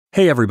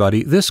Hey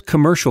everybody, this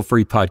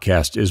commercial-free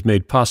podcast is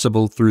made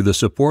possible through the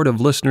support of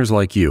listeners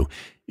like you.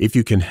 If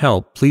you can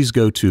help, please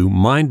go to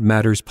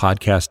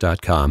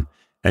mindmatterspodcast.com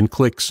and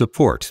click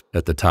support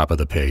at the top of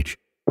the page.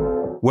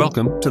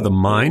 Welcome to the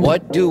Mind.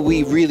 What do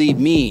we really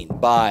mean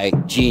by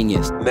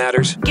genius?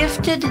 Matters.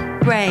 Gifted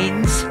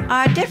brains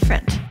are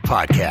different.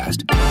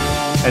 Podcast.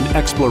 An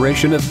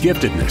exploration of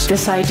giftedness.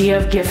 This idea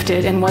of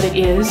gifted and what it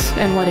is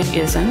and what it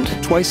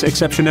isn't. Twice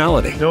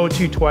exceptionality. No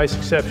two twice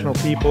exceptional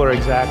people are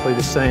exactly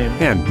the same.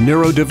 And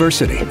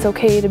neurodiversity. It's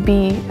okay to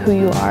be who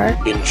you are.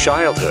 In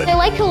childhood. I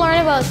like to learn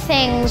about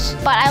things,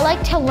 but I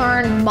like to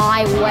learn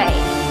my way.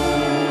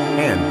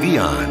 And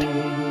beyond.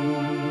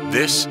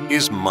 This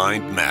is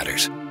Mind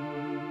Matters.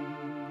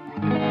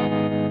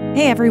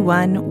 Hey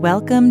everyone,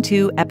 welcome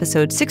to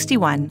episode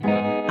 61.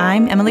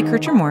 I'm Emily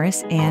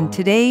Kircher-Morris, and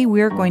today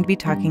we're going to be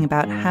talking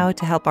about how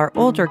to help our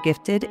older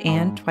gifted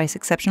and twice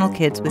exceptional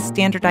kids with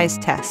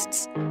standardized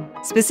tests,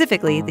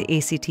 specifically the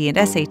ACT and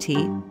SAT,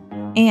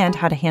 and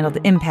how to handle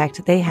the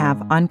impact they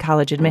have on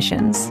college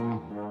admissions.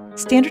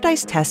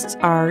 Standardized tests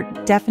are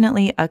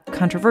definitely a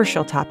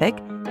controversial topic,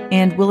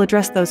 and we'll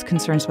address those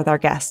concerns with our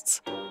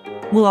guests.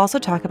 We'll also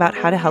talk about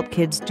how to help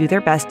kids do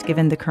their best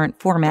given the current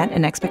format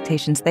and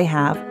expectations they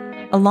have,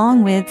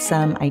 along with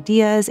some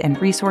ideas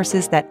and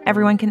resources that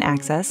everyone can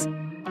access,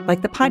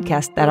 like the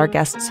podcast that our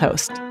guests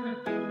host.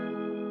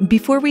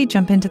 Before we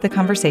jump into the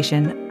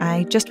conversation,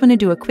 I just want to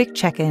do a quick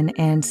check-in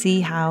and see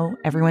how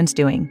everyone's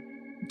doing.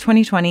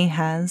 2020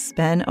 has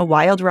been a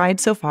wild ride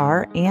so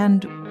far,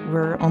 and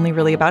we're only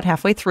really about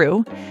halfway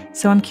through.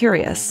 So I'm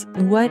curious,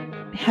 what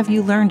have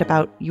you learned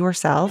about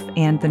yourself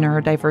and the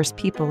neurodiverse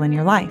people in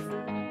your life?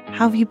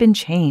 How have you been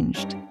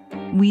changed?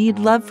 We'd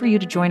love for you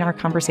to join our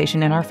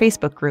conversation in our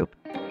Facebook group.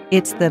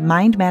 It's the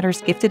Mind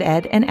Matters Gifted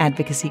Ed and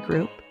Advocacy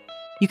Group.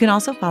 You can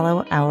also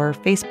follow our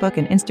Facebook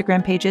and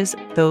Instagram pages.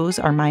 Those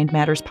are Mind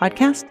Matters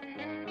Podcast.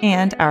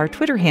 And our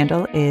Twitter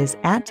handle is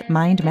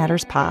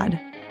 @MindMattersPod.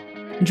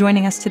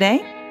 Joining us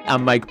today,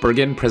 I'm Mike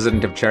Bergin,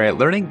 president of Chariot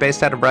Learning,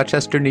 based out of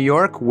Rochester, New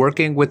York,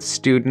 working with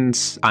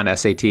students on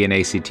SAT and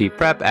ACT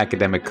prep,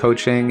 academic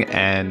coaching,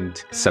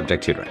 and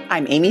subject tutoring.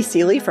 I'm Amy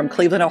Seeley from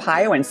Cleveland,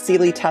 Ohio, and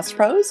Seeley Test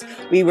Pros.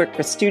 We work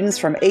with students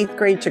from 8th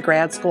grade to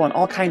grad school on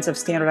all kinds of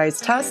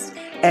standardized tests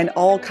and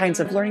all kinds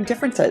of learning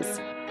differences.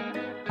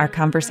 our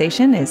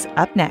conversation is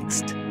up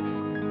next.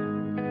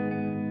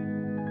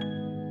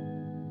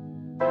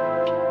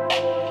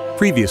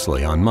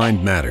 Previously on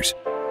Mind Matters.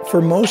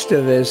 For most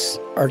of us,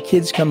 our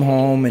kids come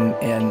home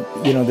and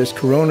this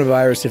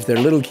coronavirus, if they're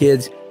little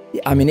kids,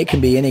 it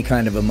can be any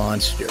kind of a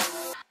monster.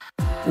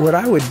 What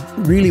I would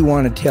really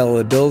want to tell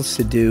adults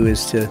to do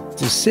is to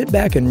sit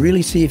back and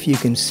really see if you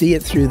can see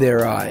it through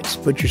their eyes.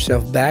 Put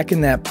yourself back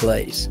in that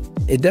place.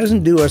 It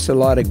doesn't do us a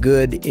lot of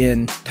good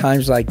in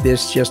times like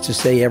this just to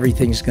say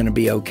everything's going to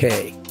be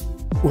okay.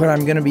 What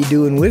I'm going to be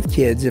doing with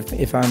kids,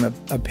 if I'm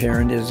a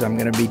parent, is I'm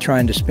going to be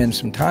trying to spend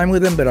some time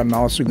with them, but I'm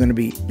also going to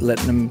be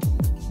letting them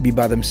be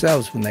by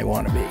themselves when they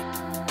want to be.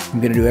 I'm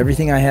going to do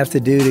everything I have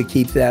to do to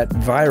keep that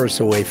virus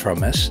away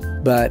from us.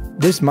 But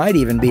this might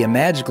even be a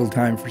magical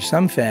time for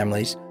some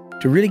families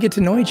to really get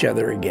to know each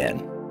other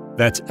again.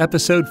 That's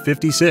episode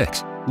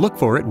 56. Look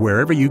for it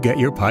wherever you get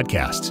your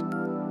podcasts.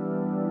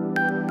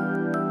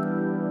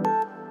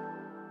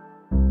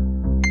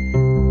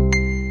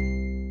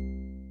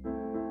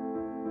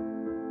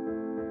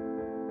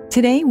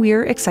 Today,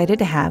 we're excited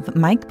to have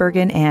Mike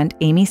Bergin and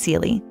Amy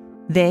Seeley.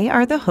 They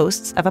are the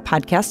hosts of a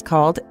podcast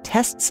called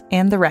Tests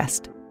and the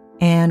Rest,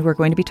 and we're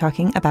going to be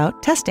talking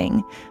about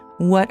testing,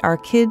 what our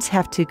kids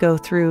have to go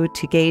through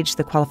to gauge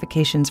the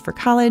qualifications for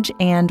college,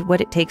 and what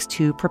it takes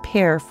to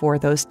prepare for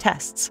those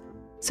tests.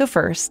 So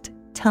first,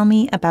 tell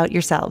me about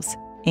yourselves.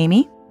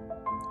 Amy?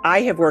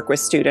 I have worked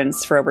with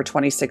students for over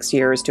 26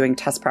 years doing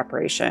test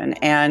preparation.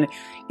 And,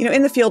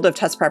 in the field of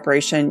test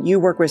preparation, you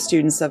work with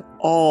students of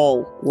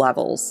all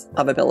levels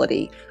of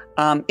ability.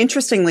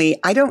 Interestingly,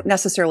 I don't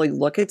necessarily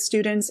look at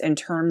students in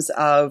terms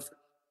of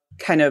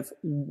kind of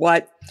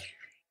what,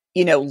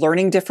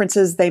 learning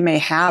differences they may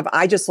have.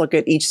 I just look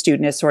at each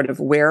student as sort of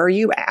where are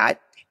you at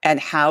and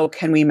how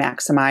can we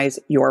maximize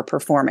your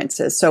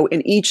performances. So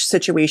in each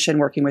situation,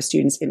 working with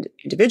students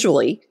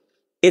individually,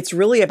 it's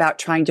really about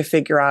trying to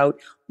figure out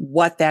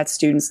what that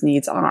student's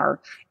needs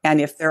are.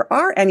 And if there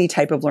are any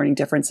type of learning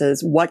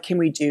differences, what can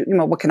we do?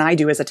 What can I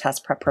do as a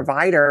test prep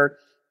provider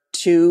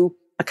to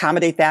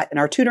accommodate that in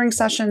our tutoring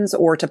sessions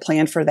or to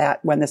plan for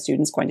that when the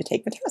student's going to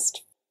take the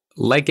test?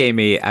 Like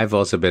Amy, I've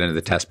also been in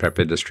the test prep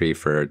industry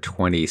for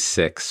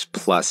 26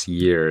 plus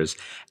years,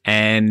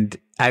 and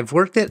I've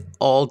worked at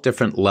all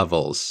different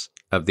levels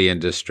of the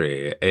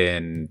industry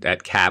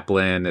at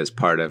Kaplan as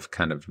part of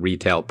kind of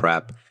retail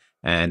prep,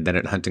 and then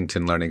at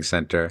Huntington Learning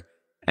Center.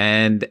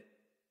 And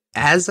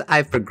as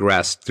I've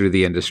progressed through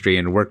the industry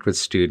and worked with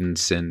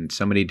students in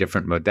so many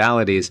different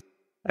modalities,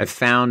 I've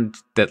found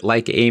that,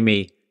 like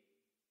Amy,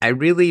 I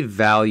really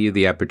value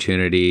the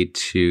opportunity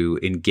to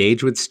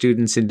engage with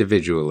students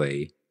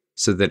individually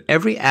so that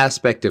every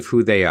aspect of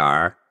who they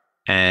are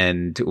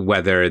and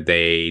whether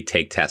they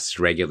take tests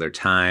regular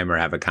time or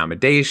have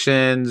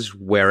accommodations,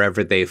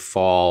 wherever they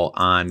fall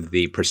on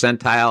the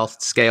percentile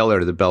scale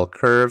or the bell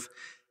curve,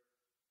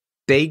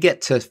 they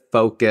get to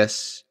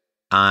focus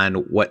on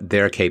what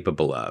they're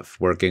capable of,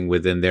 working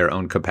within their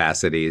own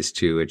capacities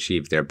to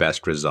achieve their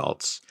best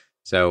results.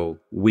 So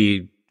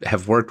we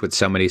have worked with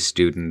so many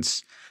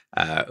students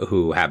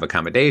who have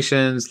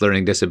accommodations,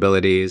 learning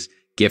disabilities,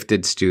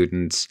 gifted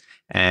students,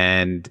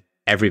 and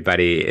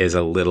everybody is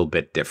a little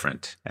bit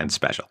different and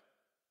special.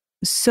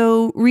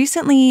 So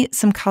recently,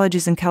 some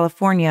colleges in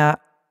California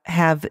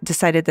have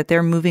decided that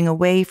they're moving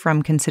away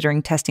from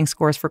considering testing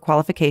scores for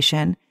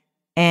qualification.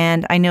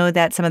 And I know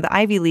that some of the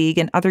Ivy League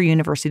and other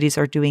universities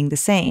are doing the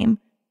same.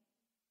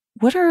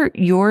 What are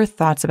your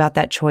thoughts about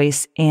that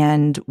choice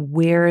and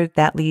where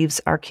that leaves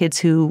our kids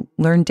who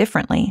learn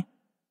differently?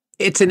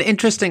 It's an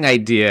interesting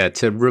idea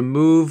to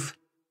remove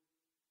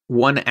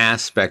one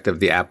aspect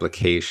of the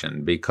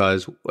application,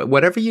 because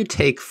whatever you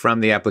take from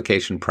the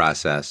application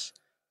process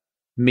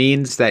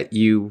means that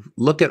you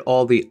look at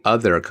all the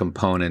other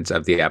components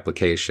of the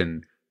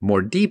application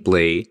more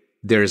deeply.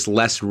 There's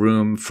less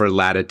room for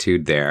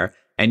latitude there,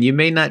 and you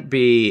may not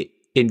be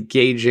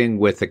engaging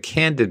with a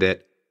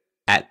candidate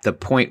at the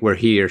point where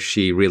he or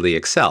she really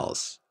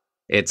excels.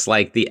 It's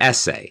like the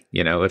essay.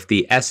 If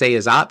the essay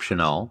is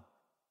optional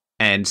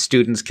and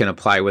students can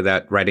apply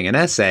without writing an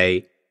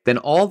essay, then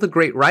all the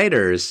great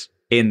writers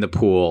in the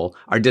pool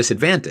are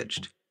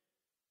disadvantaged.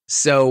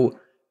 So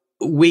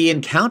we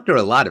encounter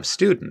a lot of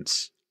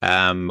students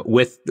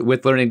with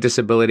learning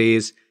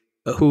disabilities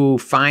who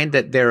find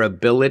that their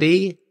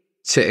ability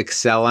to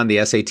excel on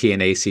the SAT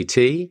and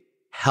ACT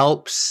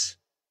helps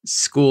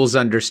schools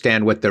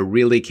understand what they're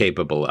really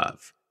capable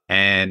of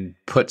and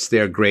puts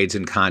their grades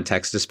in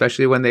context,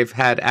 especially when they've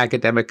had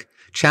academic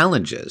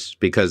challenges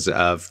because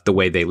of the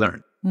way they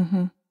learn.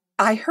 Mm-hmm.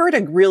 I heard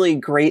a really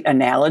great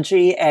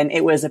analogy, and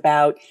it was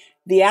about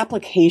the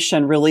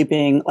application really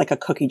being like a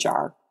cookie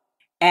jar.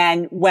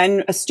 And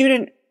when a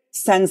student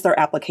sends their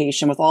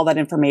application with all that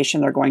information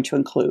they're going to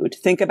include,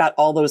 think about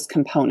all those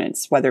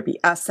components, whether it be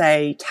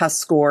essay, test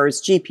scores,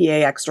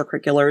 GPA,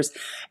 extracurriculars,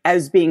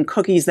 as being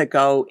cookies that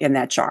go in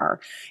that jar.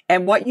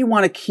 And what you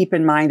want to keep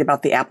in mind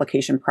about the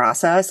application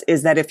process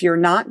is that if you're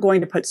not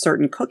going to put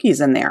certain cookies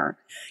in there,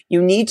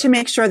 you need to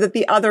make sure that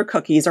the other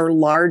cookies are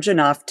large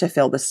enough to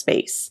fill the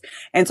space.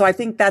 And so I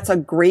think that's a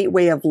great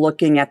way of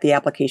looking at the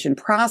application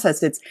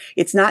process.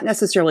 It's not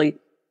necessarily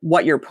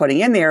what you're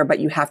putting in there, but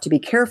you have to be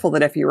careful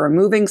that if you're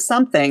removing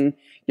something,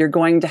 you're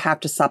going to have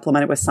to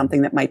supplement it with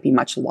something that might be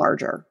much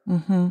larger.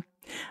 Mm-hmm.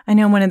 I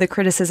know one of the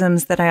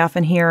criticisms that I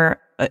often hear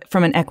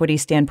from an equity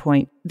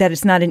standpoint, that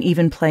it's not an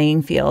even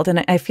playing field.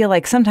 And I feel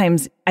like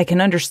sometimes I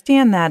can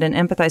understand that and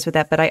empathize with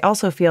that, but I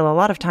also feel a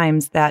lot of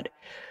times that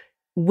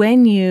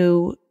when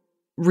you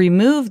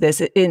remove this,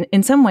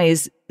 in some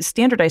ways,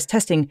 standardized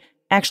testing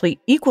actually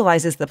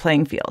equalizes the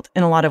playing field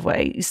in a lot of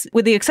ways,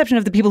 with the exception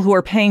of the people who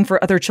are paying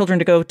for other children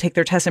to go take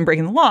their tests and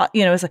breaking the law.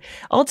 It's like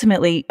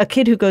ultimately a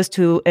kid who goes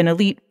to an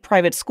elite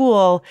private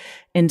school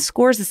and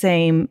scores the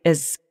same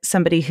as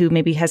somebody who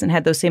maybe hasn't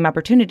had those same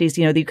opportunities.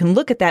 You can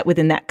look at that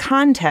within that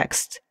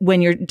context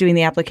when you're doing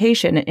the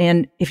application.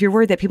 And if you're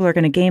worried that people are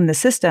going to game the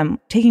system,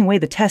 taking away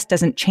the test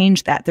doesn't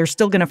change that. They're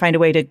still going to find a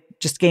way to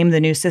just game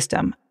the new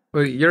system.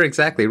 Well, you're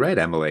exactly right,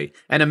 Emily.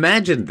 And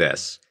imagine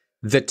this,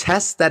 the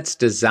test that's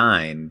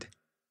designed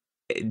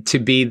to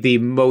be the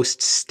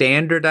most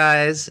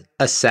standardized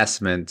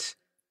assessment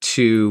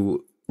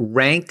to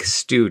rank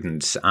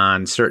students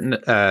on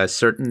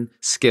certain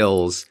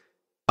skills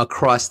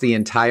across the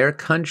entire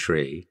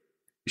country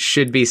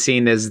should be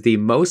seen as the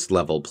most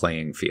level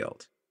playing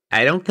field.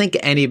 I don't think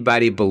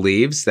anybody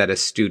believes that a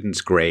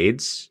student's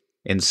grades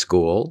in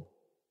school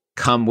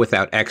come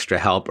without extra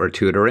help or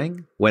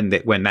tutoring when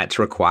that's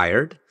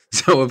required.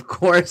 So, of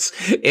course,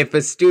 if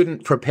a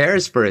student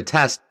prepares for a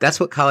test, that's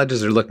what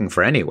colleges are looking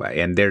for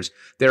anyway. And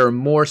there are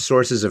more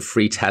sources of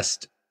free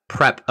test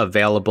prep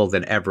available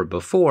than ever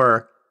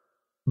before.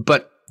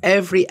 But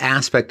every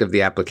aspect of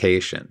the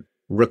application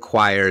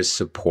requires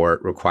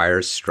support,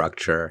 requires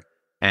structure,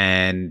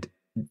 and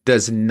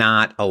does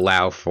not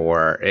allow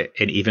for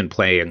an even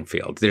playing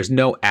field. There's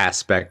no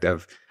aspect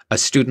of a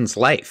student's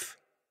life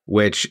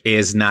which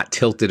is not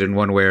tilted in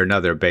one way or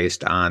another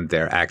based on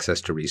their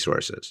access to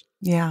resources.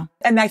 Yeah.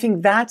 And I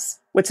think that's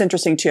what's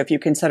interesting too. If you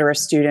consider a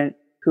student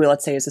who,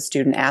 let's say, is a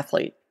student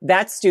athlete,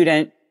 that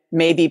student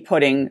may be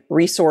putting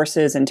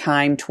resources and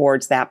time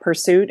towards that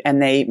pursuit, and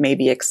they may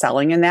be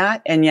excelling in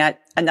that. And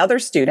yet another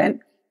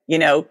student,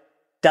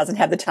 doesn't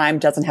have the time,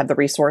 doesn't have the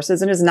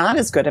resources, and is not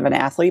as good of an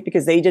athlete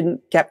because they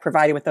didn't get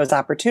provided with those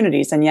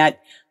opportunities. And yet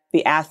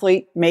the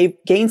athlete may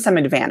gain some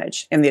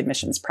advantage in the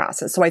admissions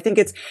process. So I think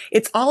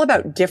it's all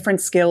about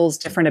different skills,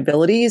 different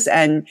abilities.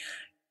 And,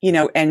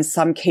 in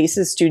some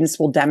cases, students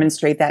will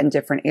demonstrate that in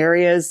different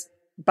areas.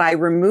 By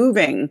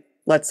removing,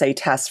 let's say,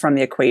 tests from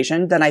the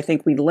equation, then I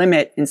think we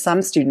limit, in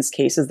some students'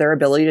 cases, their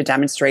ability to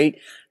demonstrate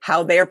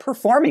how they are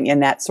performing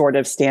in that sort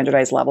of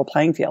standardized level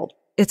playing field.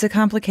 it's a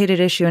complicated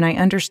issue, and I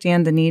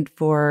understand the need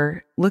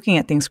for looking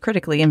at things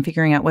critically and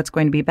figuring out what's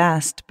going to be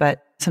best.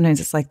 But sometimes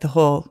it's like the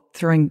whole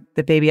throwing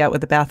the baby out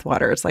with the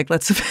bathwater. It's like,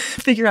 let's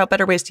figure out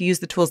better ways to use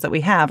the tools that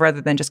we have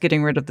rather than just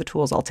getting rid of the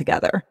tools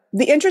altogether.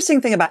 The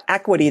interesting thing about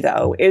equity,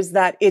 though, is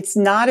that it's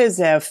not as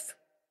if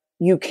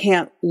you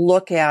can't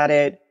look at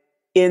it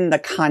in the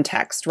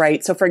context,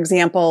 right? So, for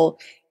example,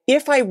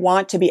 if I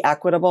want to be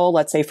equitable,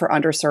 let's say for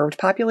underserved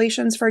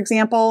populations, for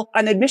example,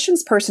 an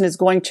admissions person is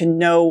going to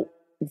know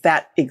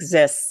that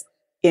exists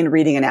in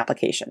reading an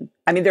application.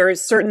 I mean, there are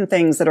certain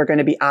things that are going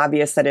to be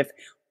obvious that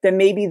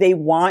maybe they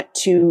want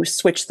to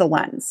switch the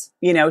lens,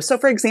 So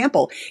for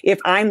example, if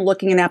I'm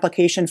looking at an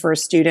application for a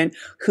student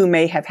who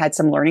may have had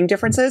some learning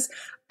differences,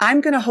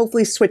 I'm going to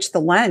hopefully switch the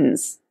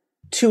lens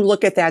to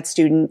look at that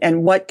student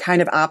and what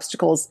kind of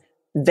obstacles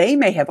they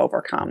may have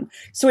overcome.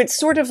 So it's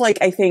sort of like,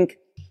 I think,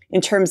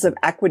 in terms of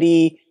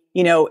equity,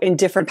 in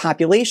different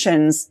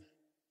populations,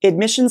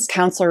 admissions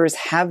counselors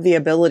have the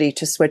ability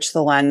to switch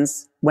the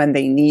lens when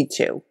they need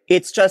to.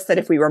 It's just that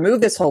if we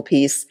remove this whole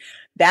piece,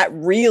 that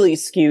really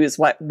skews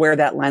where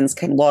that lens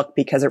can look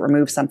because it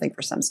removes something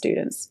for some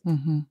students.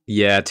 Mm-hmm.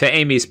 Yeah, to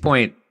Amy's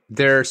point,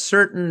 there are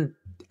certain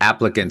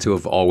applicants who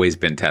have always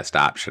been test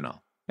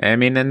optional. I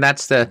mean, and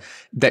that's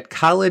that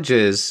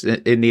colleges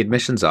in the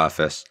admissions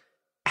office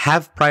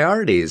have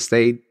priorities.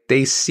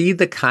 They see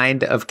the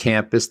kind of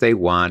campus they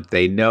want.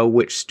 They know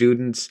which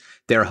students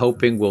they're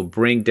hoping will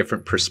bring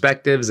different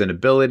perspectives and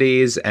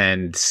abilities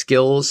and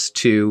skills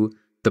to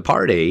the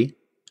party,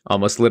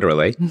 almost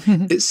literally.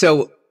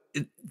 So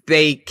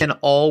they can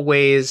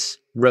always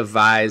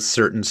revise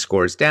certain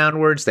scores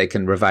downwards. They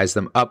can revise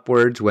them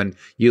upwards. When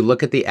you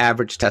look at the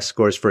average test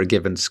scores for a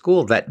given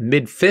school, that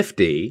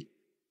mid-50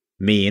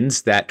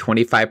 means that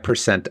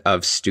 25%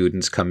 of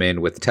students come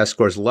in with test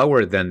scores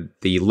lower than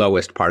the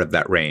lowest part of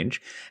that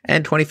range,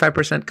 and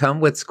 25% come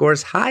with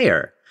scores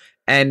higher.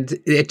 And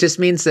it just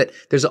means that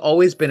there's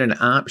always been an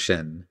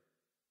option.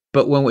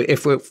 But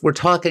if we're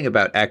talking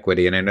about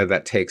equity, and I know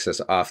that takes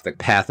us off the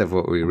path of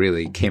what we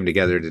really came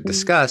together to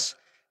discuss,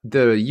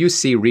 the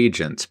UC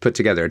regents put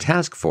together a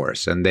task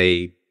force, and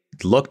they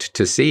looked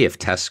to see if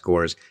test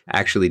scores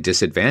actually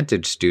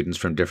disadvantaged students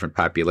from different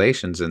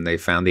populations, and they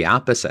found the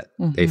opposite.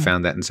 Mm-hmm. They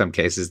found that in some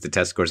cases, the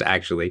test scores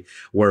actually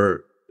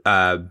were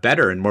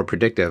better and more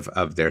predictive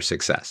of their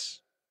success.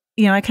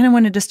 I kind of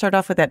wanted to start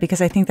off with that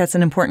because I think that's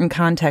an important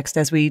context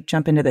as we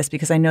jump into this,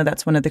 because I know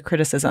that's one of the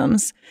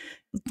criticisms.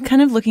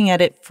 Kind of looking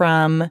at it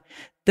from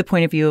the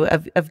point of view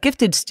of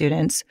gifted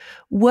students,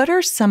 what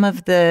are some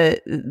of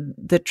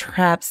the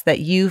traps that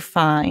you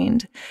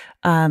find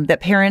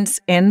that parents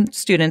and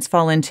students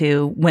fall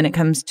into when it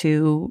comes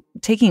to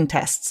taking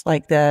tests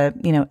like the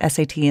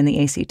SAT and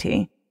the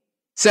ACT?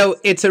 So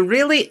it's a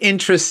really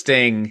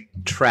interesting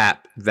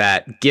trap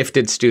that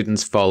gifted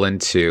students fall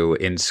into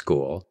in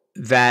school,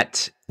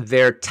 that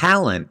their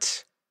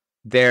talent,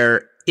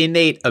 their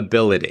innate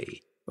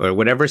ability, or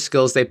whatever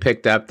skills they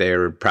picked up,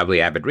 they're probably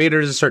avid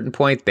readers at a certain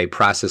point, they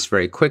process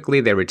very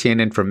quickly, they retain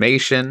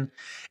information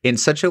in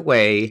such a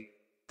way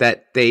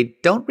that they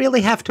don't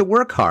really have to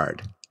work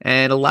hard.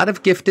 And a lot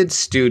of gifted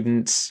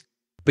students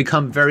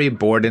become very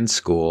bored in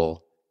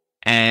school.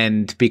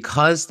 And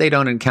because they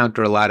don't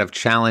encounter a lot of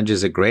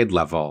challenges at grade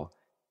level,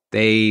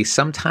 they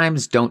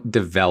sometimes don't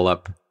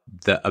develop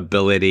the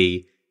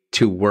ability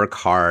to work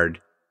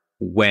hard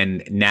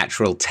when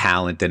natural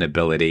talent and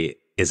ability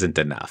isn't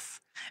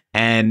enough.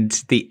 And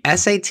the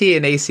SAT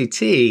and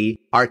ACT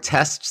are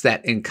tests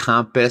that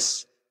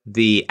encompass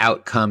the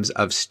outcomes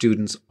of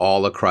students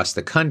all across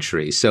the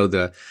country. So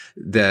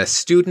the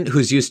student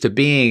who's used to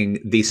being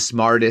the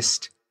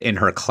smartest in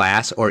her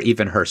class or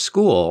even her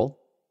school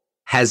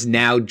has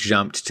now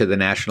jumped to the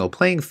national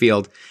playing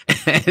field,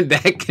 and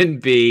that can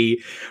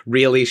be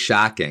really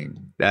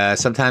shocking.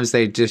 Sometimes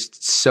they're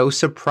just so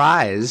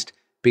surprised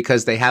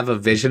because they have a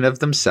vision of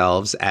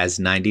themselves as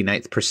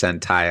 99th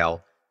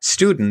percentile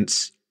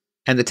students,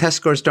 and the test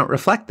scores don't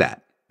reflect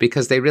that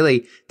because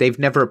they've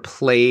never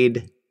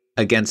played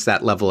against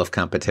that level of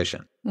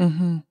competition.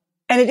 Mm-hmm.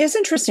 And it is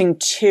interesting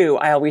too,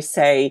 I always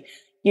say,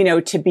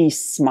 to be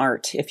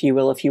smart, if you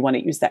will, if you want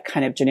to use that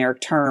kind of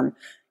generic term,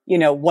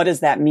 what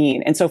does that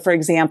mean? And so, for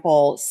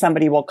example,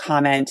 somebody will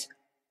comment,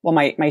 well,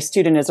 my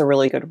student is a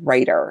really good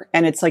writer.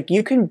 And it's like,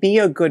 you can be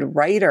a good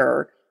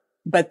writer,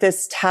 but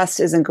this test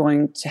isn't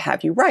going to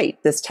have you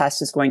write. This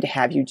test is going to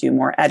have you do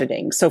more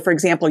editing. So, for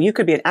example, you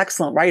could be an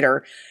excellent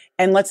writer,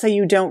 and let's say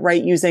you don't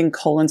write using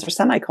colons or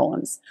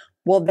semicolons.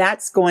 Well,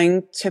 that's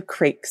going to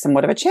create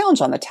somewhat of a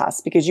challenge on the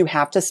test because you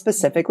have to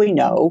specifically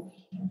know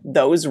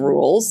those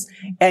rules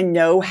and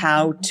know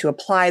how to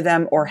apply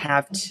them or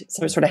have to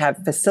sort of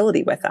have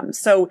facility with them.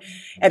 So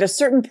at a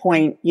certain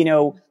point,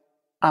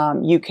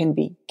 you can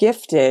be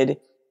gifted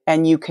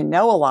and you can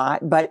know a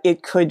lot, but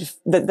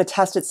the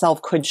test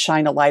itself could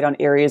shine a light on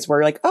areas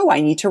where like, oh,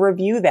 I need to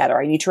review that,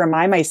 or I need to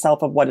remind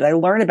myself of what did I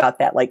learn about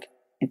that, like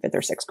in 5th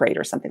or 6th grade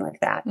or something like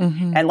that.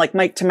 Mm-hmm. And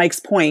like to Mike's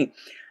point,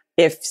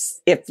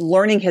 if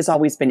learning has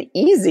always been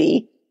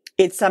easy,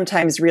 it's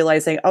sometimes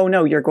realizing, oh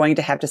no, you're going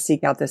to have to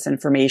seek out this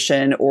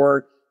information,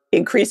 or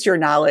increase your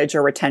knowledge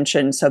or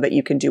retention so that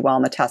you can do well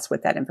on the test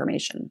with that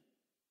information.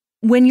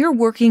 When you're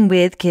working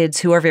with kids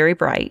who are very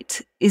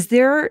bright, is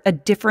there a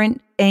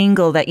different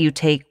angle that you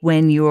take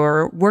when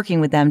you're working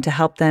with them to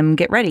help them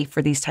get ready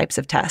for these types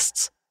of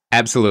tests?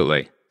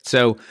 Absolutely.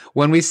 So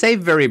when we say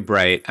very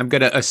bright, I'm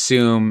going to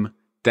assume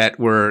that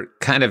we're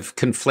kind of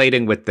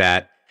conflating with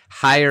that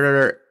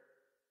higher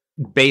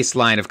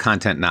baseline of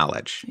content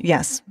knowledge.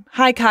 Yes.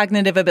 High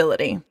cognitive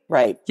ability.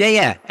 Right.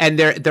 Yeah. And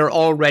they're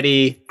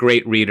already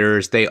great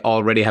readers. They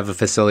already have a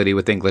facility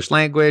with English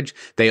language.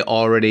 They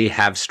already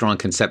have strong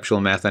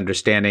conceptual math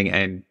understanding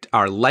and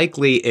are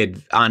likely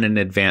on an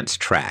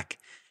advanced track.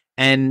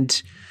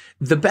 And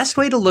the best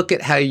way to look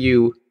at how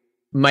you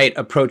might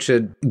approach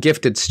a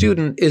gifted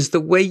student is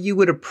the way you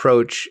would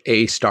approach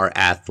a star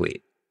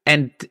athlete.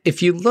 And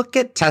if you look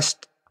at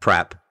test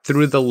prep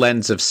through the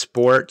lens of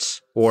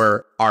sports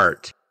or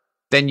art,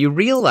 then you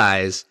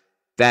realize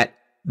that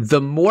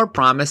the more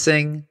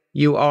promising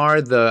you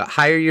are, the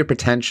higher your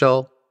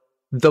potential,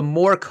 the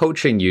more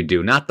coaching you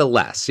do, not the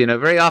less.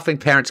 Very often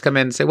parents come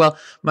in and say, well,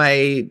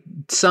 my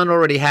son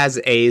already has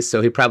A's,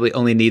 so he probably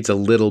only needs a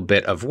little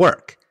bit of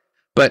work.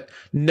 But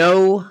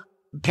no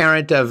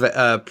parent of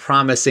a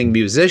promising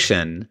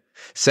musician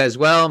says,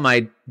 well,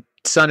 my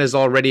son is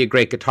already a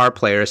great guitar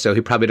player, so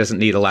he probably doesn't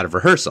need a lot of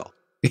rehearsal.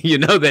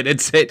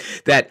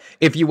 That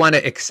if you want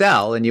to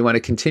excel and you want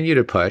to continue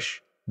to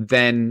push,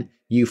 then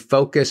you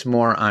focus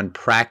more on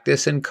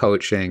practice and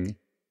coaching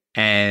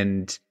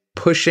and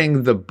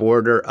pushing the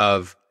border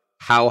of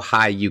how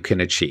high you can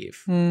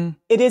achieve.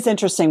 It is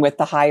interesting with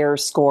the higher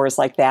scores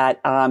like that.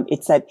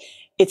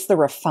 It's the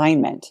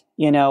refinement.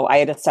 I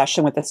had a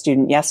session with a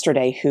student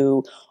yesterday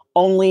who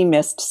only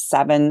missed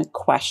 7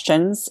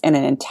 questions in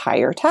an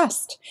entire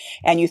test.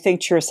 And you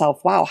think to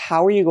yourself, wow,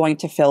 how are you going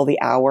to fill the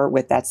hour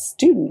with that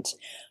student?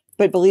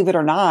 But believe it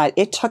or not,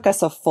 it took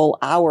us a full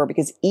hour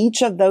because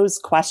each of those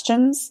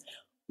questions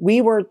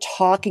we were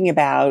talking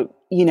about,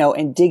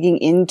 and digging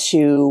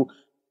into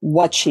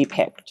what she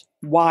picked,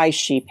 why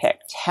she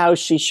picked, how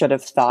she should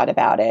have thought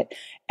about it.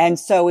 And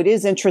so it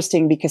is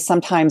interesting because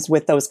sometimes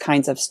with those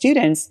kinds of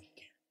students,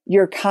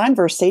 your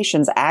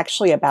conversations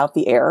actually about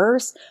the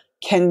errors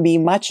can be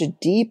much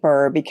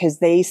deeper because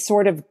they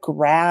sort of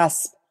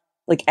grasp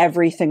like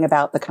everything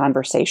about the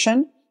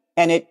conversation,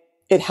 and it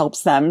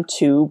helps them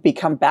to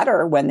become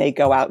better when they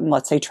go out and,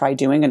 let's say, try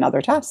doing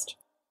another test.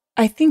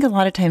 I think a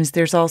lot of times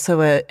there's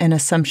also an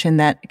assumption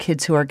that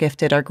kids who are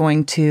gifted are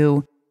going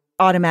to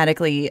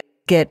automatically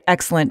get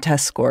excellent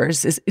test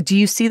scores. Do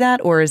you see that,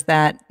 or is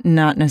that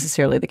not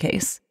necessarily the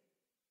case?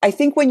 I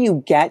think when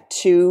you get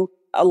to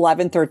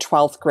 11th or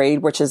 12th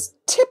grade, which is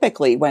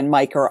typically when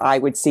Mike or I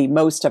would see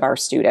most of our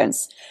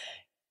students,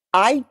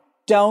 I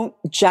don't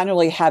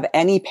generally have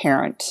any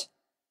parent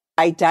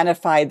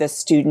identify the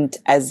student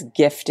as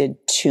gifted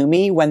to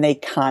me when they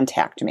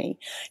contact me.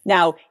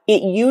 Now,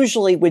 it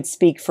usually would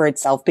speak for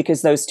itself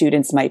because those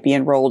students might be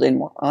enrolled in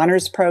more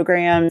honors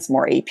programs,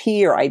 more AP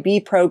or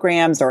IB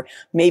programs, or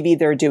maybe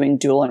they're doing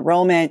dual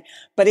enrollment.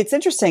 But it's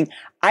interesting.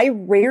 I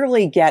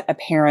rarely get a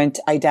parent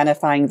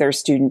identifying their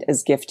student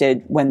as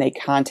gifted when they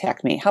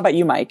contact me. How about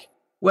you, Mike?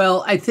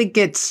 Well, I think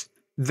it's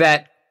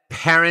that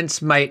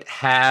parents might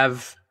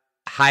have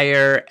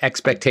higher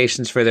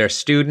expectations for their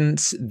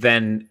students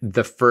than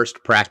the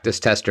first practice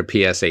test or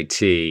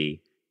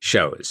PSAT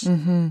shows.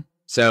 Mm-hmm.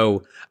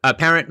 So a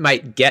parent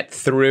might get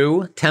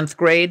through 10th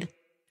grade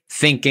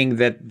thinking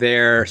that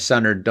their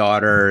son or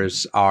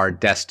daughters are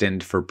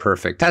destined for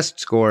perfect test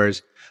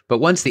scores. But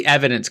once the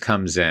evidence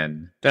comes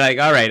in, they're like,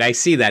 all right, I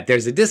see that.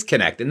 There's a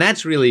disconnect. And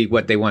that's really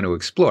what they want to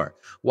explore.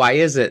 Why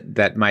is it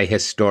that my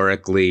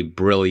historically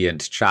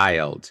brilliant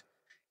child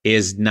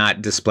is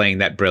not displaying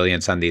that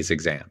brilliance on these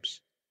exams?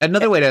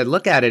 Another way to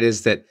look at it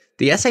is that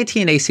the SAT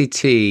and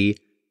ACT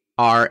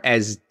are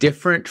as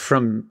different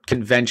from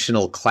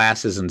conventional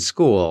classes in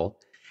school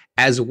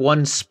as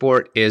one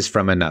sport is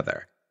from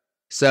another.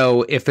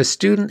 So if a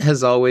student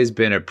has always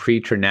been a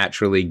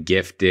preternaturally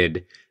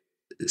gifted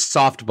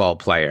softball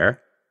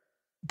player,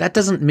 that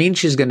doesn't mean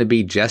she's going to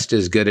be just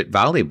as good at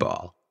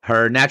volleyball.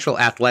 Her natural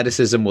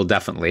athleticism will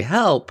definitely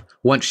help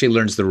once she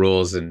learns the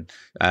rules and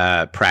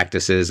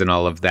practices and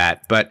all of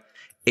that. But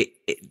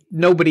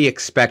nobody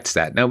expects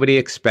that. Nobody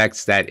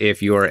expects that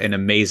if you're an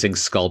amazing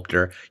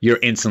sculptor, you're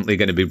instantly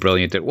going to be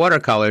brilliant at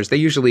watercolors. They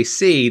usually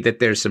see that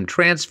there's some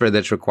transfer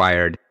that's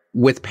required.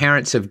 With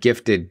parents of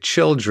gifted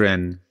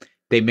children,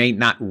 they may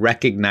not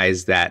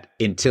recognize that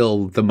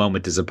until the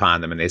moment is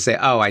upon them. And they say,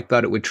 oh, I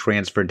thought it would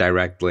transfer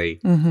directly.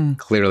 Mm-hmm.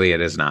 Clearly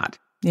it is not.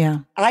 Yeah.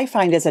 I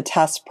find as a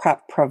test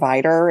prep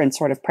provider and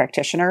sort of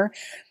practitioner,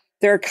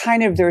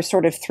 there's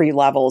sort of 3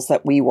 levels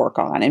that we work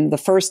on. And the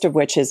first of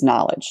which is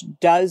knowledge.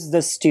 Does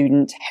the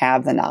student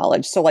have the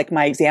knowledge? So like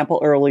my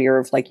example earlier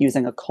of like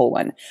using a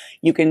colon,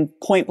 you can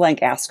point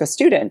blank ask a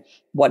student,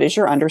 what is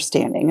your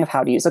understanding of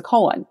how to use a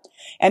colon?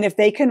 And if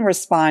they can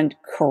respond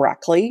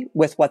correctly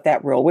with what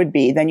that rule would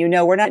be, then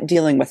we're not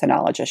dealing with a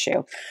knowledge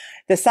issue.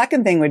 The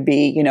second thing would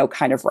be,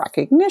 kind of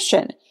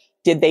recognition.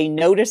 Did they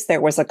notice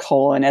there was a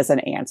colon as an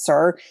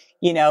answer?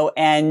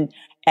 And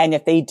And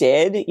if they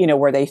did,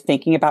 were they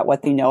thinking about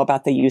what they know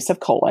about the use of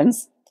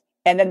colons?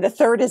 And then the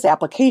third is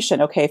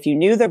application. Okay, if you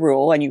knew the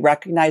rule and you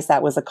recognize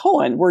that was a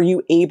colon, were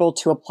you able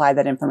to apply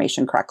that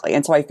information correctly?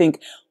 And so I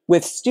think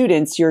with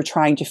students, you're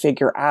trying to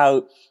figure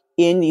out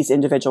in these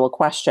individual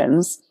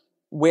questions,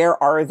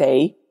 where are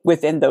they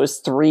within those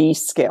three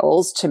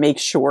skills to make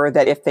sure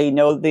that if they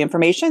know the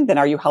information, then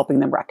are you helping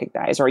them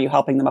recognize or are you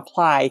helping them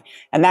apply?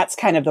 And that's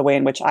kind of the way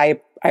in which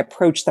I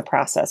approach the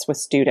process with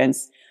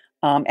students.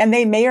 And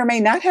they may or may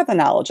not have the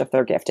knowledge if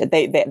they're gifted.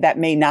 That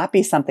may not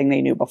be something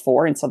they knew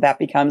before. And so that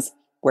becomes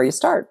where you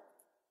start.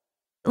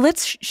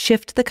 Let's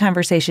shift the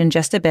conversation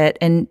just a bit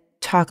and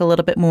talk a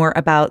little bit more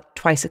about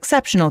twice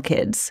exceptional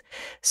kids.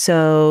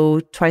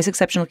 So twice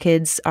exceptional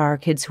kids are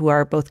kids who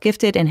are both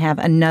gifted and have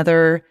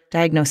another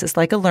diagnosis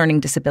like a learning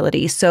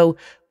disability. So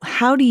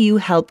how do you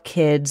help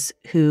kids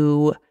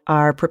who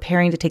are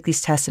preparing to take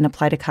these tests and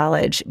apply to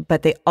college,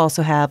 but they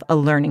also have a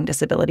learning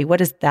disability? What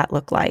does that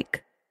look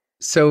like?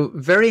 So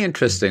very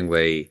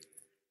interestingly,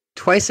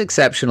 twice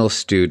exceptional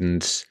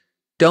students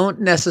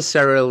don't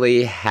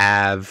necessarily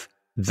have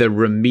the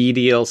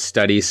remedial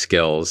study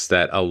skills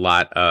that a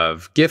lot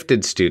of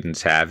gifted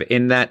students have,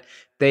 in that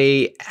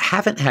they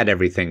haven't had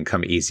everything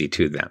come easy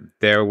to them.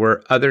 There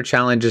were other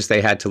challenges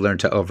they had to learn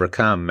to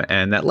overcome,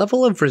 and that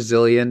level of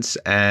resilience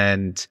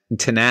and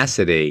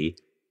tenacity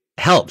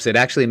helps. It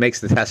actually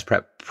makes the test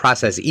prep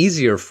process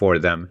easier for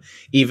them,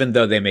 even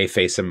though they may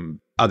face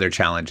some other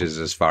challenges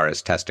as far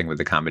as testing with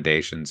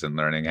accommodations and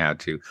learning how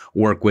to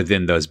work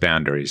within those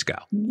boundaries go.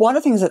 One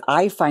of the things that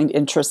I find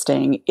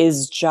interesting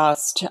is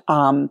just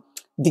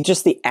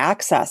the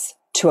access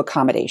to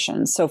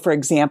accommodations. So for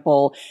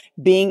example,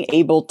 being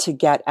able to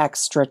get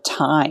extra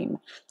time.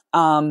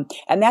 And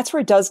that's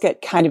where it does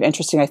get kind of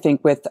interesting, I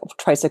think, with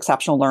twice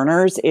exceptional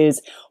learners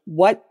is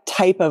what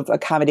type of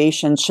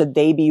accommodations should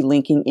they be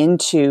linking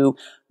into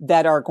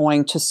that are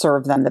going to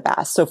serve them the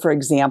best. So for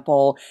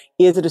example,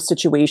 is it a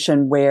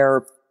situation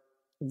where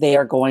they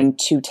are going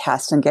to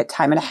test and get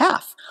time and a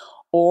half?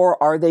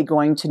 Or are they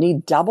going to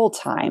need double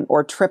time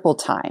or triple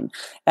time?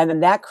 And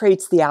then that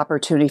creates the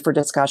opportunity for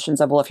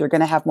discussions of, well, if you're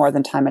going to have more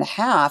than time and a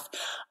half,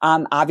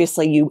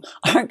 obviously you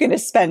aren't going to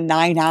spend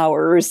 9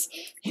 hours,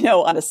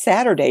 on a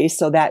Saturday.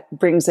 So that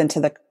brings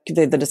into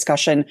the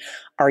discussion,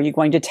 are you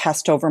going to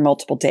test over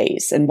multiple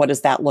days? And what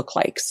does that look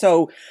like?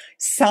 So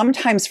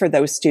sometimes for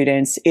those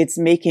students, it's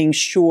making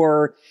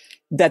sure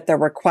that the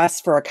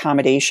requests for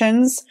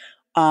accommodations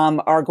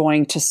are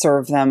going to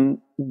serve them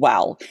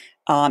well.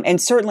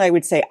 And certainly I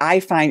would say I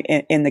find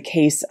in the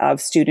case of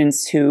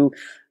students who,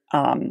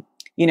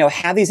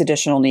 have these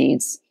additional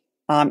needs,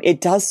 it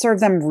does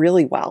serve them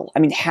really well. I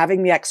mean,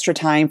 having the extra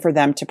time for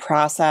them to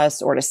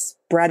process or to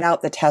spread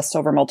out the tests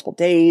over multiple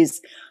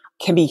days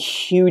can be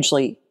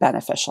hugely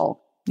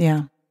beneficial.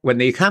 Yeah. When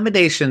the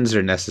accommodations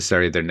are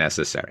necessary, they're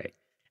necessary.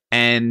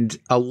 And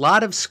a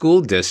lot of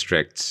school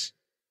districts,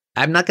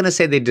 I'm not going to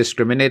say they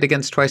discriminate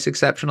against twice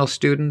exceptional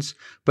students,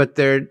 but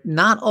they're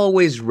not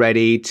always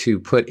ready to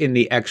put in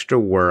the extra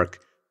work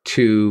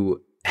to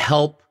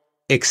help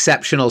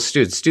exceptional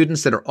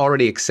students that are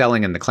already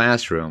excelling in the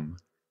classroom,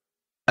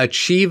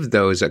 achieve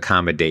those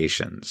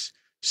accommodations.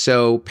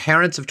 So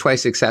parents of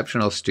twice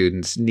exceptional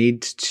students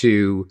need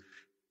to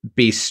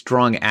be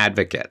strong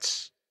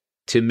advocates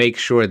to make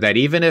sure that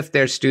even if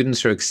their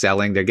students are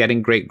excelling, they're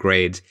getting great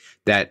grades,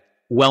 that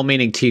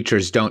well-meaning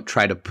teachers don't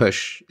try to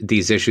push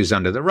these issues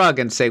under the rug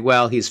and say,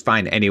 well, he's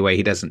fine anyway,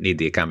 he doesn't need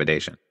the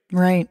accommodation.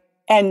 Right.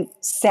 And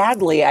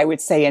sadly, I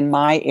would say in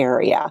my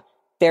area,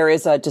 there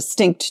is a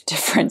distinct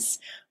difference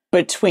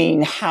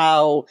between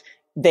how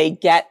they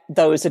get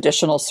those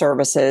additional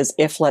services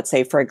if, let's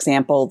say, for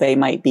example, they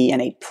might be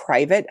in a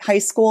private high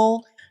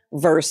school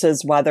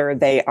versus whether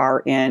they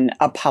are in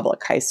a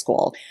public high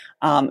school.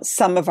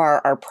 Some of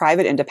our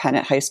private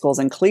independent high schools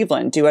in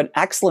Cleveland do an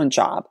excellent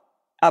job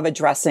of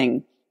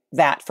addressing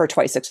that for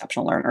twice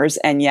exceptional learners.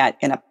 And yet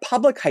in a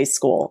public high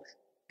school,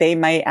 they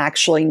may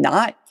actually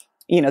not,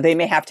 they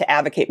may have to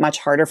advocate much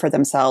harder for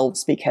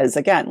themselves because,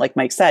 again, like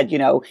Mike said,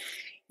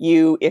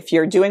 if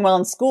you're doing well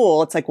in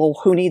school, it's like, well,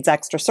 who needs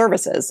extra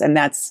services? And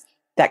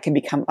that can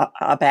become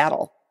a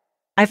battle.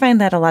 I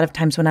find that a lot of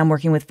times when I'm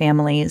working with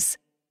families,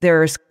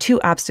 there's two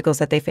obstacles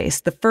that they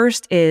face. The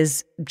first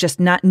is just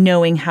not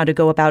knowing how to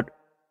go about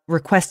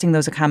requesting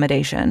those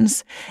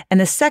accommodations. And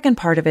the second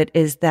part of it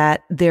is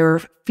that they're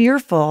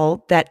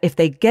fearful that if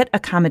they get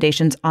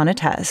accommodations on a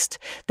test,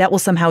 that will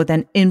somehow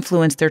then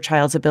influence their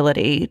child's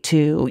ability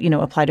to,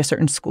 apply to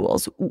certain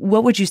schools.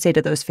 What would you say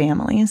to those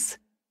families?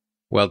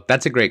 Well,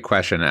 that's a great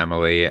question,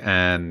 Emily.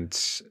 And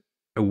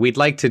we'd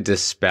like to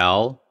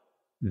dispel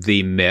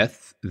the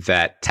myth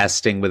that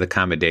testing with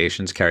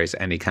accommodations carries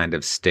any kind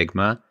of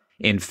stigma.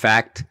 In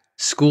fact,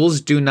 schools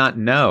do not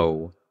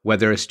know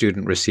whether a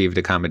student received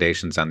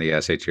accommodations on the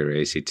SAT or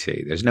ACT.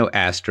 There's no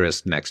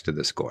asterisk next to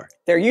the score.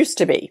 There used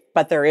to be,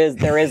 but there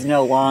is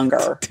no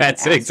longer.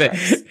 That's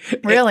exactly.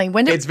 Really?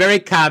 It's very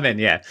common,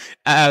 yeah.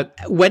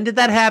 When did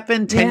that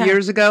happen? 10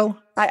 years ago?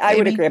 I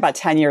would agree, about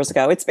 10 years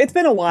ago. It's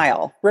been a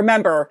while.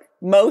 Remember,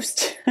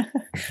 most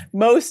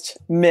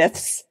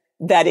myths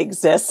that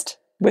exist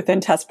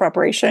within test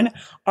preparation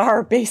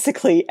are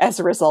basically as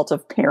a result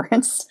of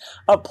parents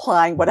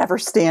applying whatever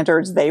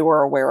standards they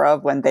were aware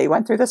of when they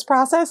went through this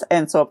process.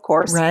 And so, of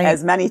course,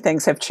 as many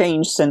things have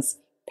changed since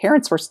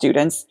parents were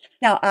students.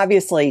 Now,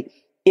 obviously,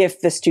 if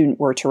the student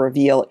were to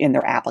reveal in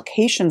their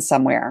application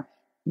somewhere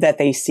that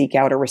they seek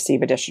out or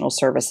receive additional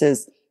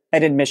services,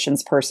 an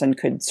admissions person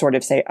could sort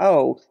of say,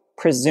 oh,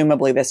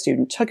 presumably the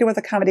student took it with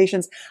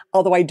accommodations,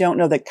 although I don't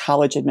know that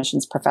college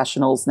admissions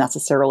professionals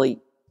necessarily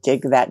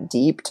dig that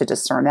deep to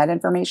discern that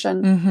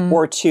information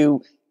or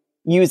to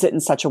use it in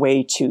such a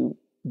way to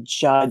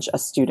judge a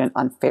student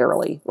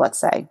unfairly, let's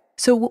say.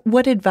 So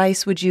what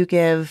advice would you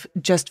give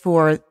just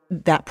for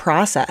that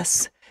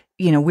process?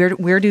 You know,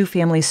 where do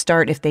families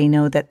start if they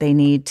know that they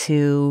need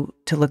to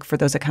look for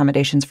those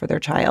accommodations for their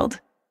child?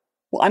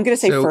 Well, I'm going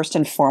to say first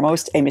and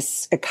foremost,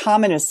 a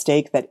common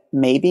mistake that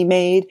may be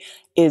made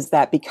is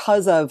that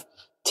because of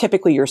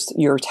typically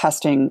your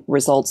testing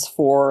results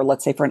for,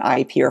 let's say for an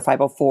IEP or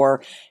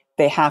 504,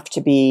 they have to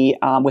be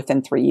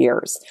within 3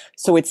 years.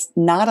 So it's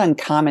not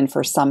uncommon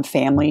for some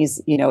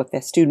families, you know, if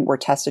the student were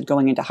tested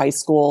going into high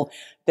school,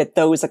 that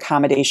those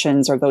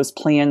accommodations or those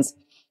plans,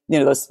 you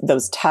know,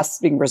 those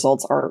testing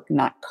results are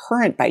not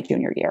current by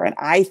junior year. And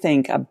I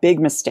think a big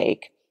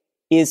mistake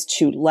is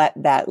to let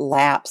that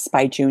lapse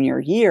by junior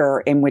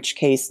year, in which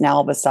case now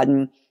all of a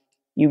sudden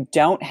you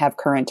don't have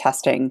current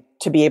testing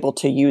to be able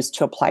to use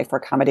to apply for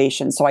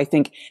accommodation. So I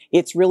think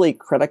it's really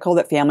critical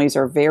that families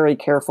are very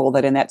careful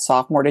that in that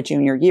sophomore to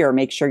junior year,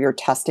 make sure your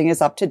testing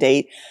is up to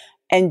date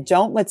and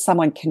don't let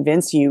someone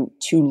convince you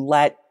to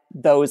let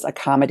those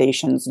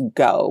accommodations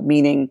go,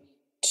 meaning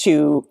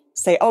to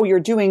say, oh, you're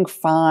doing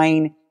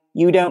fine.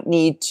 You don't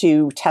need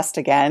to test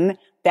again.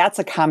 That's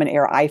a common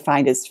error I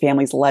find is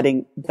families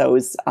letting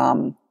those,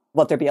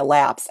 let there be a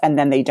lapse and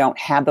then they don't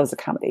have those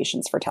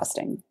accommodations for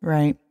testing.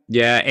 Right.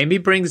 Yeah, Amy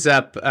brings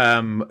up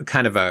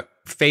kind of a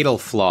fatal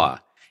flaw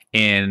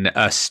in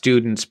a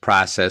student's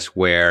process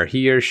where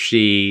he or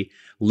she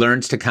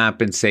learns to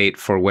compensate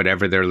for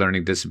whatever their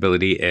learning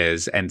disability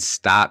is and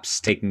stops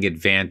taking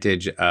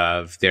advantage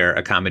of their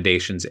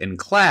accommodations in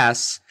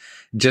class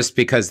just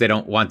because they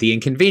don't want the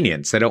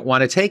inconvenience. They don't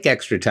want to take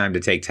extra time to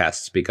take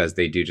tests because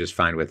they do just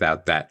fine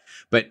without that.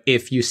 But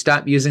if you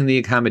stop using the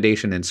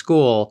accommodation in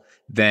school,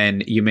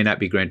 then you may not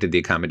be granted the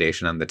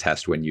accommodation on the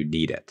test when you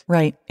need it.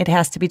 Right. It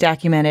has to be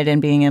documented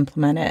and being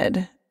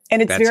implemented.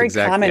 And it's very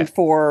common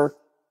for,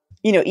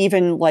 you know,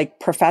 even like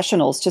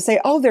professionals to say,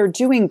 oh, they're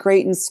doing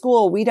great in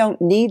school. We don't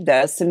need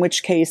this, in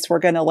which case we're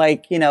going to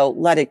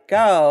let it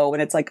go.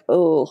 And it's like,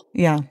 oh.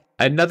 Yeah.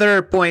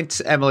 Another point,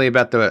 Emily,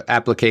 about the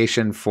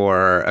application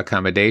for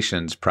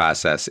accommodations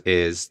process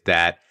is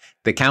that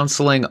the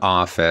counseling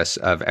office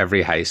of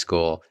every high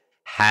school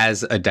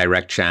has a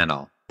direct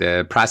channel.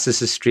 The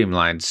process is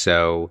streamlined,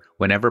 so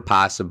whenever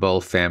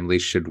possible,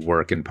 families should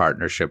work in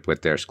partnership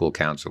with their school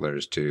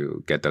counselors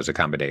to get those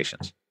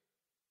accommodations.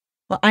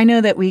 Well, I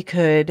know that we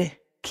could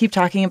keep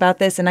talking about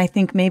this, and I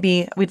think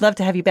maybe we'd love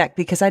to have you back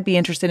because I'd be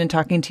interested in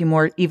talking to you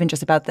more even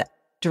just about the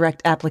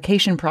direct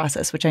application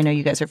process, which I know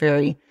you guys are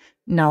very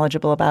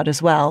knowledgeable about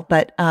as well.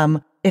 But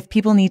if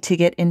people need to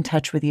get in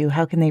touch with you,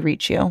 how can they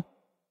reach you?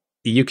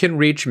 You can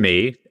reach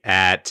me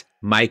at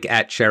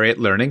Mike@Chariot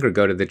Learning or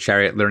go to the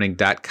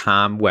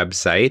chariotlearning.com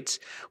website.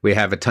 We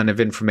have a ton of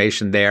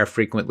information there,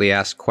 frequently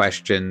asked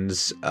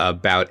questions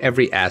about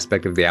every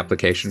aspect of the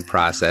application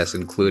process,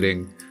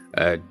 including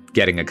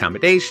getting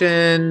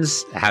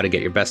accommodations, how to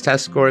get your best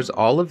test scores,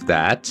 all of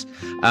that.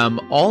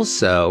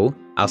 Also,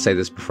 I'll say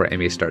this before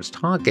Amy starts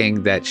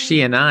talking, that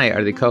she and I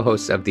are the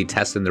co-hosts of the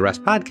Test and the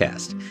Rest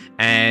podcast.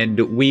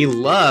 And we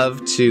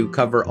love to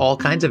cover all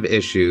kinds of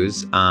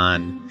issues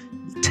on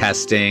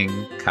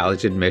testing,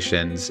 college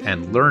admissions,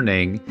 and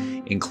learning,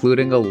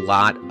 including a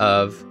lot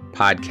of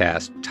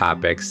podcast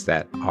topics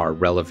that are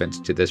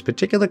relevant to this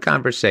particular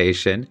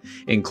conversation,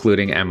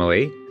 including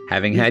Emily,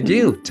 having had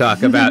you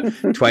talk about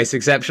twice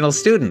exceptional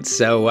students.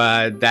 So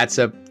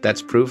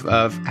that's proof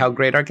of how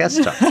great our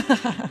guests are.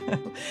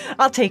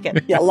 I'll take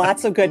it. Yeah,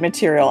 lots of good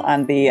material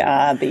on the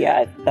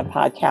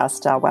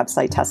podcast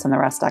website,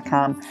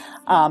 testandtherest.com.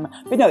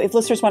 But no, if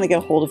listeners want to get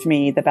a hold of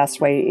me, the best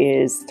way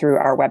is through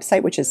our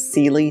website, which is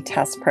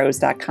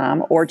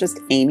SeeleyTestPros.com, or just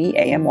Amy,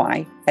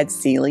 AMY, at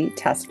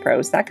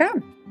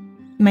SeeleyTestPros.com.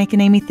 Mike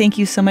and Amy, thank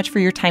you so much for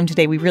your time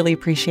today. We really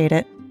appreciate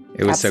it.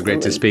 It was so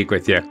great to speak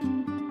with you.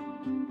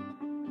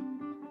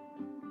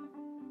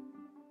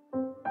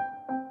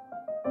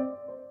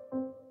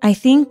 I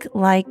think,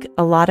 like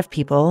a lot of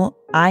people,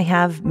 I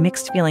have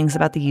mixed feelings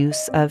about the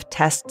use of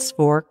tests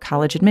for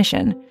college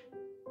admission.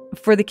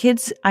 For the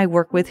kids I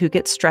work with who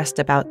get stressed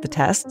about the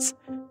tests,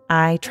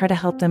 I try to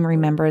help them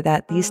remember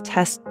that these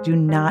tests do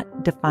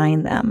not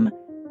define them.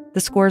 The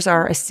scores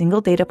are a single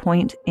data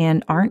point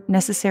and aren't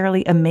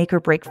necessarily a make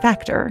or break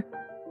factor.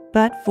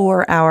 But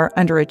for our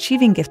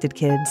underachieving gifted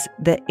kids,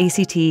 the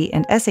ACT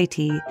and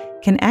SAT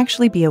can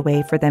actually be a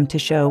way for them to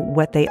show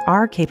what they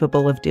are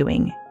capable of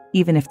doing,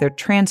 even if their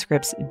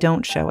transcripts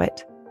don't show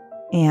it.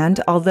 And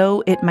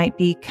although it might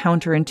be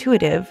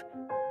counterintuitive,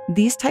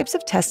 these types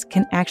of tests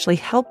can actually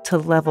help to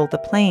level the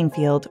playing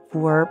field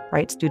for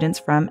bright students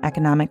from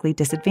economically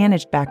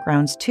disadvantaged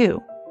backgrounds,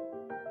 too.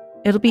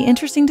 It'll be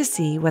interesting to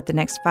see what the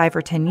next 5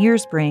 or 10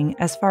 years bring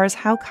as far as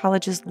how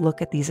colleges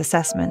look at these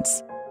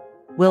assessments.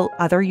 Will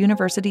other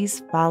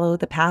universities follow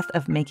the path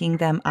of making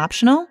them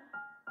optional?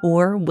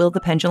 Or will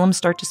the pendulum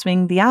start to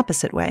swing the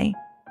opposite way?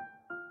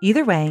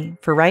 Either way,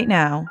 for right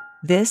now,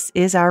 this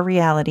is our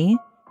reality,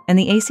 and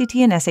the ACT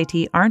and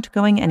SAT aren't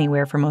going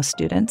anywhere for most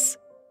students.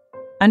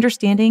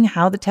 Understanding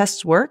how the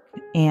tests work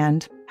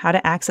and how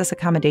to access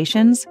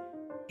accommodations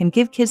can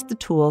give kids the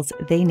tools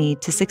they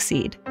need to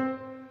succeed.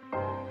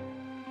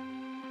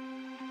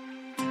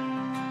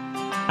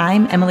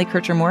 I'm Emily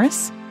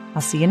Kircher-Morris.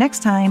 I'll see you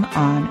next time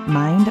on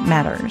Mind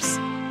Matters.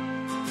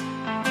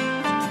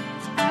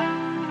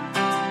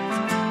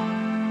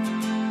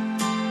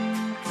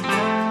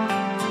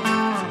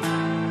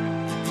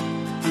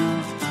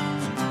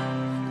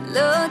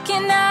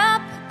 Looking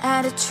up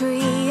at a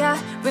tree,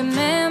 I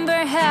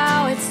remember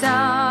how it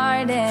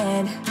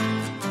started.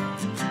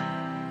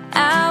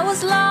 I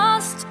was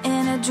lost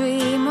in a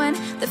dream when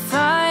the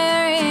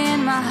fire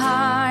in my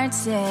heart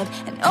said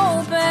an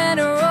open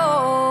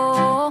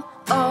rose.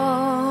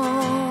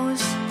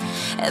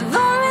 I've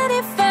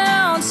already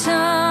found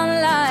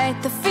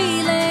sunlight, the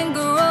feeling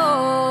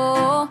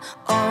grows,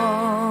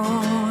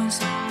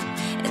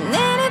 and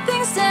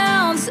anything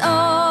sounds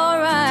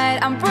alright.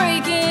 I'm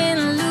breaking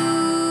loose,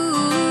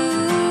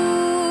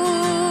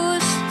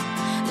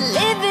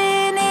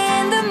 living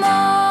in the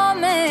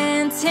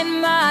moment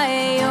in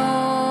my own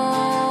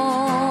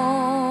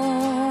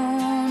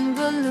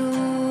balloon.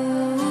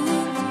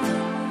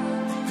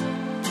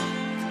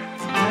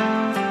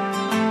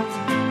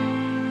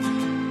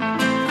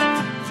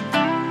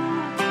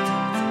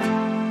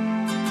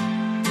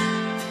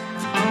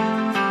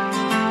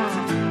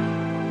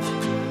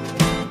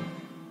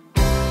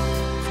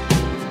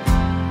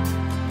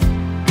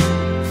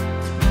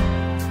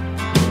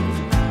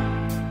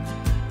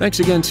 Thanks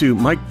again to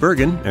Mike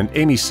Bergin and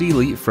Amy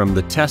Seeley from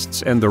the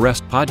Tests and the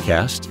Rest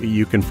podcast.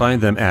 You can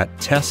find them at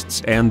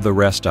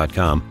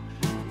testsandtherest.com.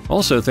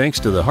 Also, thanks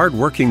to the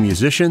hardworking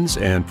musicians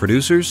and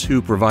producers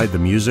who provide the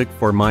music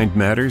for Mind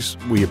Matters.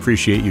 We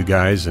appreciate you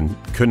guys and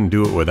couldn't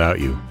do it without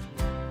you.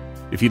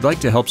 If you'd like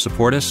to help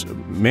support us,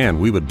 man,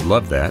 we would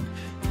love that.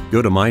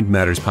 Go to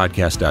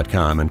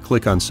mindmatterspodcast.com and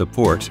click on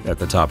support at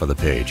the top of the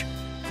page.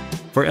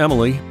 For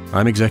Emily,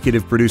 I'm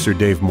executive producer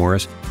Dave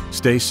Morris.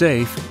 Stay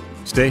safe,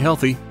 stay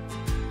healthy.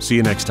 See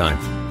you next time.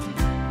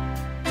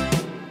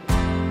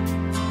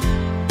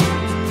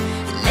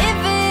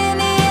 Living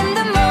in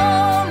the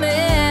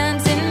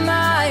moment in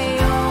my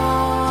own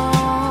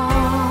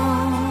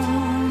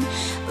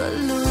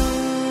balloon.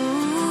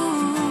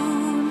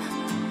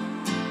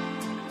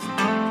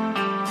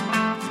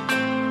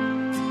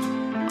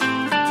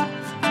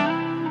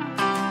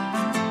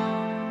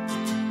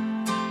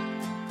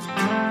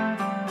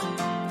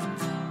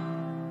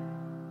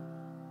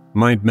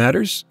 Mind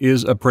Matters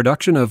is a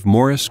production of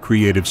Morris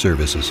Creative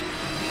Services.